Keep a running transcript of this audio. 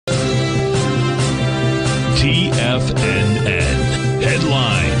TFNN.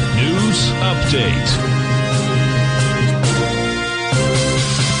 Headline News Update.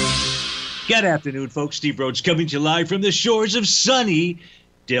 Good afternoon, folks. Steve Rhodes coming to you live from the shores of sunny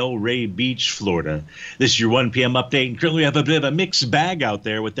Delray Beach, Florida. This is your 1 p.m. update, and currently we have a bit of a mixed bag out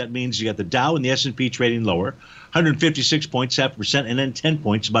there. What that means, you got the Dow and the S&P trading lower, 156 points, 0.5%, and then 10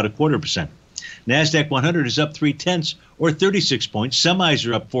 points, about 0.25%. NASDAQ 100 is up 0.3 or 36 points. Semis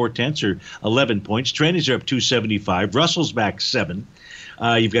are up 0.4 or 11 points. Trainings are up 275. Russell's back 7.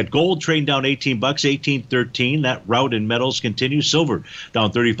 You've got gold trading down $18, 18.13. That rout in metals continues. Silver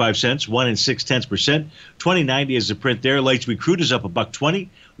down 35 cents, 1 6/10%. 2090 is the print there. Light sweet crude is up $1.20,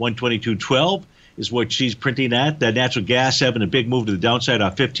 122.12 is what she's printing at. That natural gas having a big move to the downside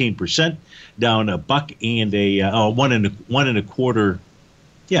off 15%, down $1 and a 1 1.25.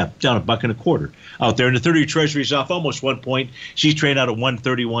 Yeah, down $1.25 out there. And the 30-year Treasury is off almost 1 point. She's trading out at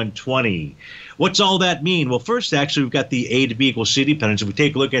 131.20. What's all that mean? Well, first, actually, we've got the A to B equals C dependence. If we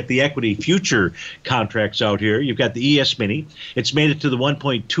take a look at the equity future contracts out here, you've got the ES Mini. It's made it to the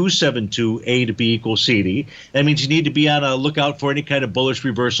 1.272 A to B equals CD. That means you need to be on a lookout for any kind of bullish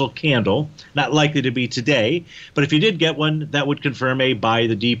reversal candle. Not likely to be today, but if you did get one, that would confirm a buy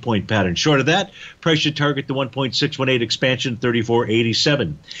the D point pattern. Short of that, price should target the 1.618 expansion,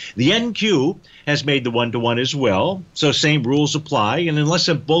 34.87. The NQ has made the 1-to-1 as well, so same rules apply. And unless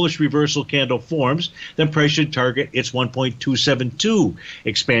a bullish reversal candle forms, then price should target its 1.272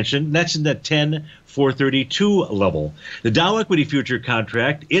 expansion. That's in the 10,432 level. The Dow equity future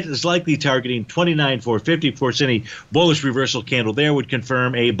contract, it is likely targeting 29,450. Of course, any bullish reversal candle there would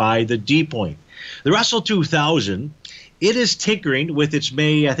confirm a buy the D point. The Russell 2000, it is tinkering with its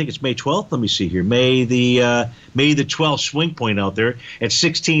May 12th. Let me see here. May the 12th swing point out there at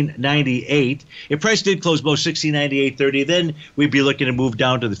 1698. If price did close below 1698.30, then we'd be looking to move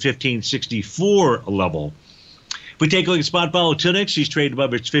down to the 1564 level. If we take a look at spot volatility, she's trading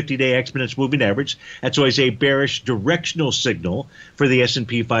above its 50-day exponential moving average. That's always a bearish directional signal for the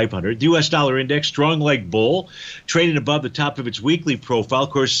S&P 500. The U.S. dollar index, strong like bull, trading above the top of its weekly profile.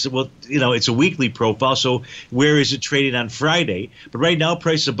 Of course, well, it's a weekly profile, so where is it trading on Friday? But right now,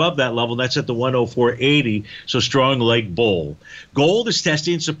 price above that level, that's at the 104.80, so strong like bull. Gold is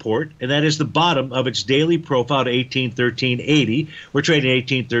testing support, and that is the bottom of its daily profile to 1813.80. We're trading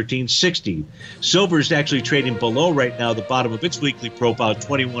 1813.60. Silver is actually trading below right now the bottom of its weekly profile,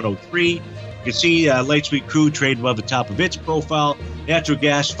 2103. You can see light sweet crude trading above the top of its profile. Natural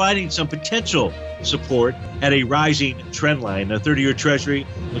gas finding some potential support at a rising trend line. The 30-year Treasury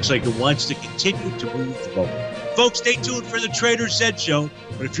looks like it wants to continue to move lower. Folks, stay tuned for the Trader's Ed Show.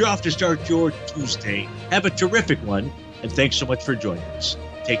 But if you're off to start your Tuesday, have a terrific one. And thanks so much for joining us.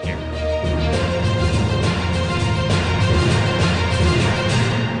 Take care.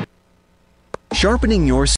 Sharpening your